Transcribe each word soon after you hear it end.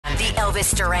The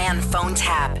Elvis Duran phone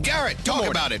tap. Garrett, talk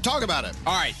about it. Talk about it.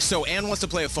 All right, so Ann wants to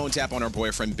play a phone tap on her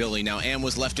boyfriend, Billy. Now, Ann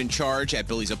was left in charge at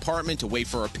Billy's apartment to wait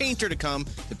for a painter to come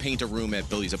to paint a room at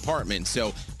Billy's apartment.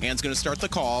 So Ann's going to start the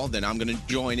call, then I'm going to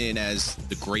join in as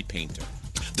the great painter.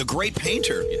 The Great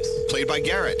Painter. Yes. Played by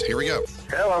Garrett. Here we go.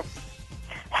 Hello.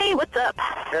 Hey, what's up?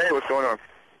 Hey, what's going on?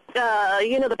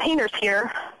 The painter's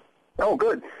here. Oh,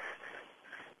 good.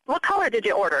 What color did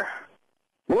you order?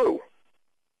 Blue.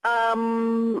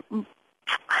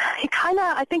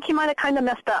 I think he might have kind of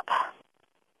messed up.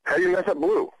 How do you mess up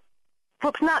blue?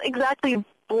 Well, it's not exactly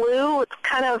blue. It's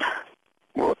kind of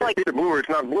Well, like, it's either blue or it's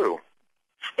not blue.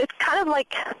 it's kind of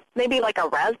like maybe like a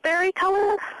raspberry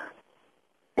color.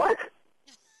 What?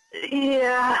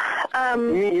 Yeah. You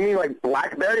mean like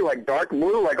blackberry, like dark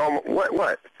blue, like almost,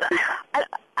 what?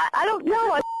 I don't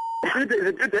know. Is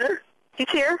it good there? He's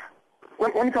here.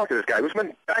 Let me talk to this guy. We've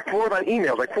been back and forth on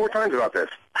emails like 4 times about this.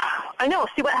 I know.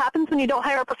 See what happens when you don't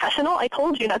hire a professional? I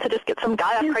told you not to just get some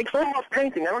guy off Craigslist. Off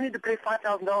painting. I don't need to pay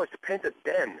 $5,000 to paint a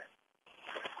den.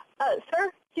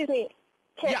 Sir, excuse me.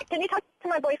 Can you talk to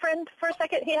my boyfriend for a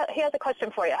second? He has a question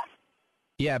for you.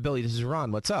 Yeah, Billy, this is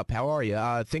Ron. What's up? How are you?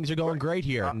 Things are going great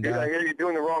here. I hear you're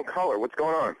doing the wrong color. What's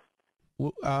going on?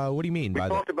 What do you mean We by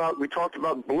talked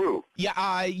about blue.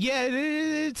 Yeah,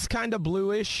 it's kind of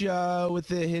bluish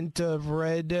with a hint of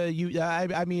red.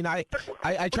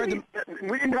 I tried to.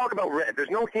 We didn't talk about red.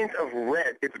 There's no hint of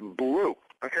red. It's blue.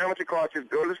 I don't care how much it costs. Just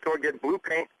go to the store, get blue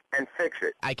paint, and fix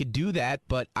it. I could do that,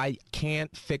 but I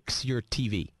can't fix your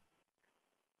TV.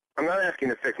 I'm not asking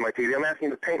to fix my TV. I'm asking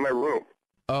to paint my room.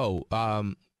 Oh,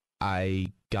 I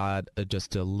got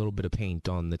just a little bit of paint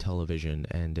on the television,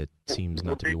 and it seems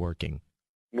not to be working.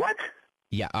 What?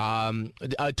 Yeah,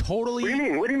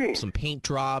 totally. What do you mean? Some paint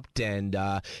dropped, and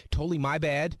totally my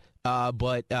bad.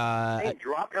 But paint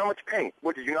dropped? How much paint?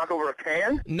 What, did you knock over a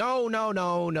can?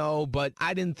 No. But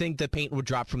I didn't think the paint would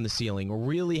drop from the ceiling.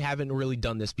 Haven't really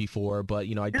done this before, but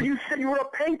you said you were a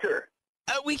painter.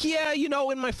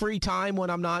 In my free time when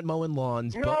I'm not mowing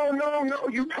lawns. No.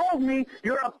 You told me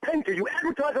you're a painter. You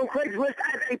advertise on Craigslist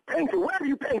as a painter. Where have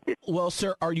you painted? Well,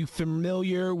 sir, are you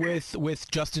familiar with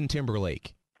Justin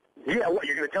Timberlake? Yeah, what,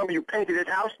 you're going to tell me you painted his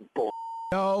house? Bull.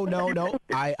 No.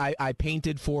 I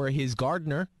painted for his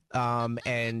gardener,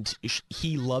 and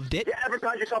he loved it. You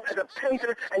advertise yourself as a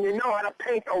painter, and you know how to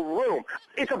paint a room.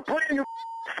 It's a brand new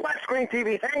flat screen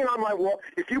TV hanging on my wall.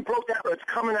 If you broke that, it's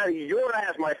coming out of your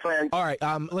ass, my friend. All right,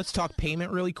 let's talk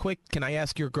payment really quick. Can I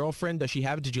ask your girlfriend? Does she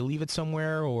have it? Did you leave it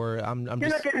somewhere, or I'm You're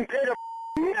not getting paid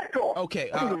a nickel. Okay.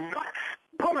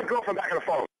 Put my girlfriend back on the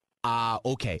phone.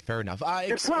 Okay, fair enough.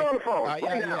 Just put her on the phone.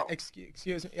 Yeah.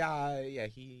 Excuse me. Yeah,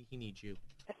 he needs you.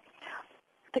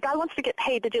 The guy wants to get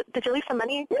paid. Did you leave some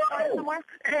money somewhere?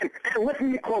 And listen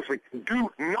to me closely.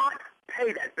 Do not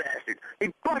pay that bastard.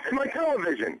 He busted my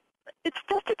television. It's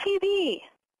just a TV.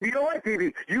 You don't like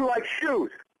TV. You like shoes.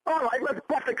 All right, let's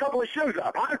bust a couple of shoes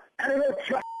up, huh? And then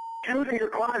shoes in your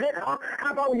closet, huh?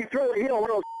 How about when you throw a heel on one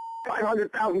of those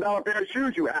 $500,000 pair of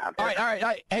shoes you have? All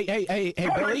right. Hey,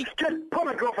 Billy. Just put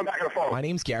my girlfriend back on the phone. My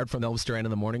name's Garrett from Elvis Duran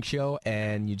in the Morning Show,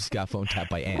 and you just got phone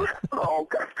tapped by Ann. Oh,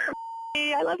 God.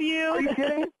 Hey, I love you. Are you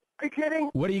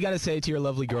kidding? What do you got to say to your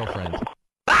lovely girlfriend?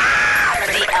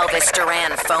 The Elvis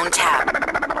Duran phone tap.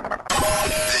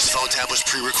 This phone tap was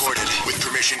pre-recorded with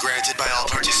permission granted by all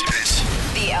participants.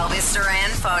 The Elvis Duran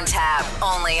phone tap.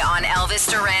 Only on Elvis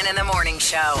Duran in the Morning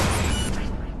Show.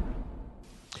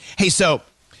 Hey, so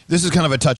this is kind of a touchy